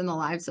difference in the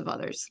lives of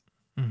others.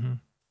 Mm-hmm.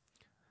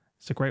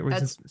 It's a great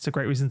reason. It's a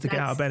great reason to get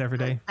out of bed every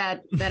day.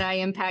 That I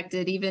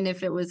impacted, even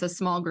if it was a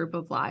small group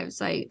of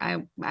lives. I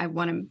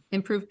want to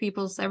improve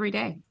people's every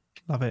day.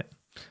 Love it.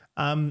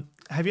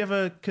 Have you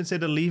ever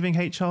considered leaving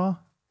HR?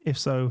 If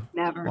so,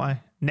 Never.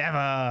 Why?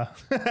 Never.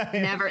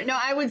 Never. No,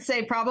 I would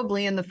say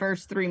probably in the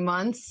first 3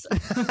 months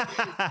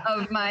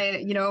of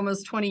my,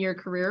 almost 20-year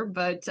career,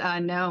 but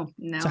no.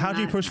 So how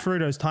do you push through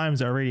those times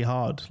that are really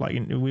hard? Like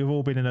we've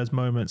all been in those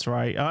moments,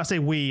 right? I say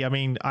we, I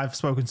mean, I've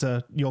spoken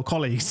to your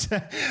colleagues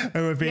who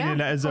have been in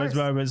those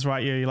moments,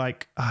 right? You're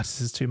like, this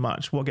is too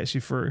much. What gets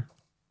you through?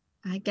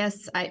 I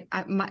guess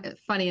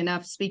funny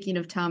enough, speaking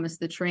of Thomas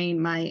the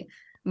Train, my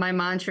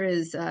mantra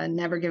is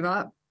never give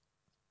up.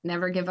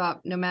 Never give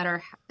up, no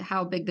matter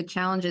how big the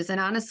challenge is.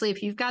 And honestly,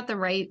 if you've got the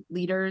right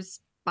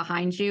leaders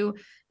behind you,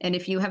 and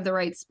if you have the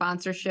right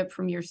sponsorship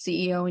from your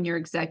CEO and your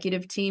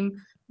executive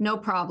team, no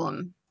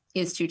problem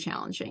is too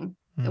challenging.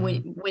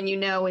 Mm-hmm. When you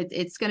know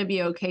it's going to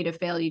be okay to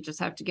fail, you just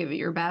have to give it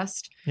your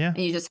best. Yeah. And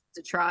you just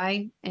have to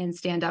try and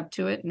stand up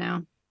to it.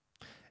 No.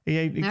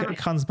 Yeah, it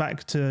comes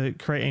back to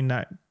creating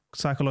that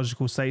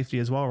psychological safety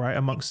as well, right?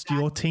 Amongst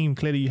your team.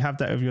 Clearly you have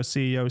that of your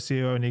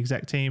CEO and the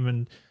exec team,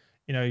 and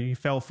you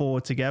fell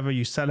forward together,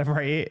 you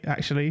celebrate it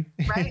actually,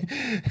 right?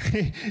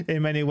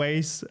 in many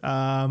ways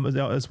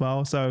as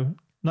well. So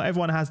not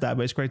everyone has that,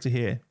 but it's great to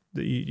hear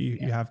that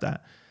you have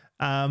that.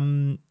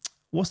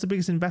 What's the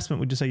biggest investment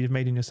would you say you've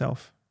made in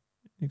yourself,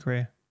 in your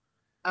career?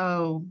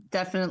 Oh,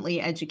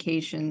 definitely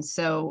education.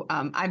 So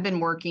I've been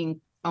working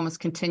almost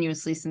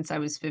continuously since I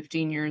was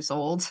 15 years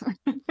old.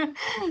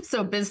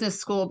 So business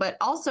school, but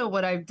also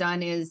what I've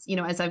done is,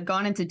 as I've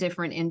gone into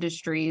different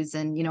industries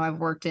and, I've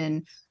worked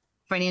in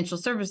financial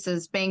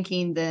services,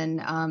 banking,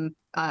 then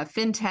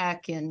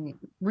fintech and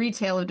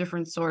retail of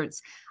different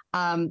sorts.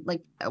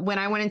 Like when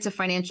I went into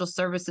financial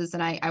services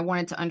and I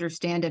wanted to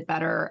understand it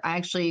better, I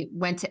actually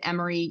went to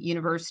Emory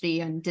University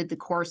and did the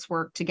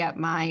coursework to get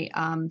my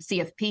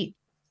CFP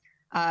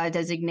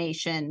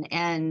designation.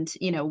 And,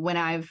 when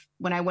I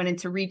went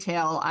into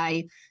retail,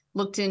 I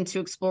looked into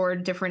explore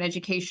different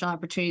educational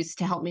opportunities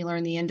to help me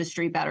learn the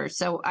industry better.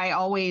 So I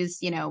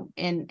always,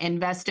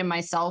 invest in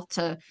myself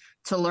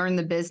to learn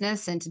the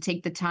business and to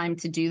take the time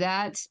to do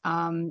that.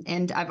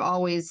 And I've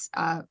always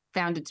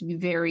found it to be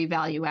very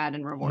value add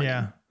and rewarding.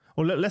 Yeah.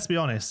 Well, let's be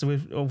honest.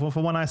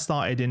 From when I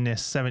started in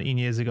this 17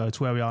 years ago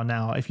to where we are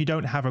now, if you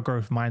don't have a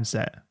growth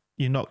mindset,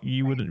 you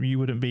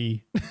wouldn't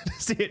be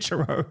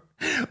CHRO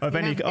of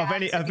any.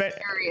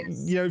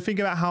 Think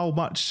about how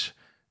much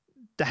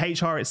the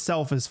HR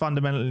itself has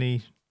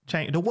fundamentally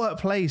changed. The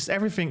workplace,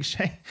 everything's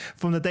changed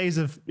from the days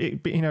of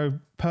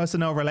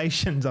personnel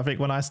relations. I think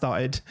when I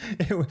started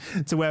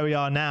to where we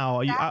are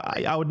now,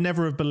 I would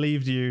never have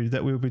believed you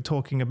that we would be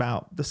talking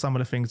about some of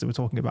the things that we're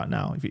talking about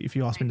now. If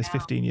you asked me this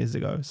 15 years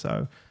ago,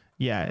 so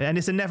yeah, and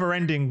it's a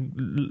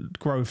never-ending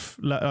growth,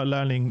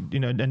 learning,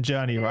 and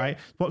journey, right?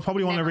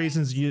 Probably one of the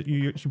reasons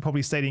you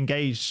probably stayed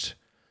engaged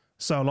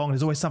so long.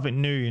 There's always something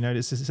new.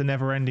 It's a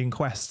never-ending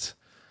quest.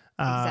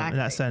 In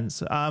that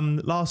sense.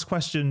 Last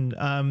question,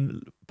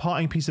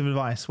 parting piece of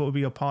advice. What would be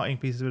your parting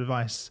piece of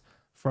advice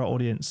for our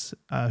audience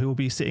who will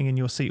be sitting in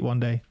your seat one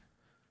day?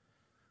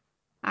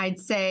 I'd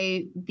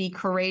say be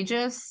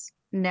courageous,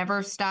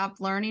 never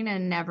stop learning,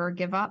 and never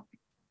give up.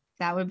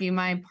 That would be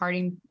my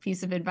parting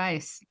piece of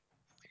advice.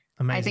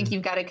 Amazing. I think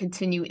you've got to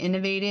continue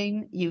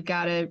innovating. You've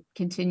got to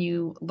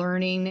continue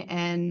learning,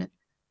 and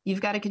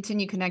you've got to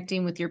continue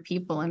connecting with your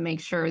people and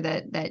make sure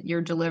that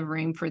you're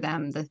delivering for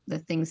them the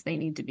things they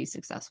need to be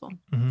successful.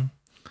 Mm-hmm.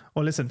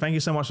 Well, listen, thank you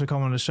so much for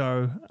coming on the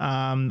show.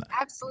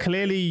 Absolutely.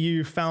 Clearly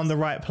you found the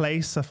right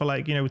place. I feel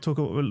like, we talk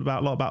a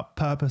lot about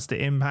purpose to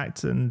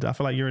impact, and I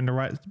feel like you're in the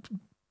right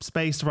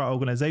space, the right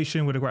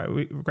organization with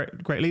a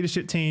great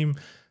leadership team.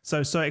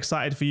 So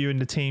excited for you and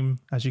the team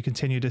as you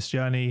continue this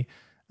journey.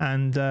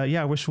 And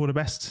I wish you all the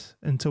best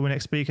until we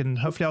next speak. And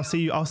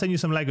hopefully I'll send you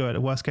some Lego at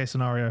the worst case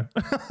scenario.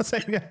 If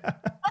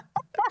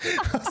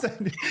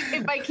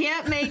I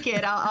can't make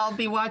it, I'll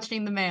be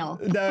watching the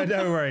mail.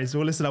 No worries.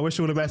 Well, listen, I wish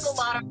you all the best. It was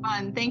a lot of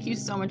fun. Thank you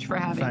so much for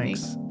having me.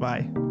 Thanks.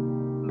 Bye.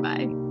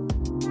 Bye.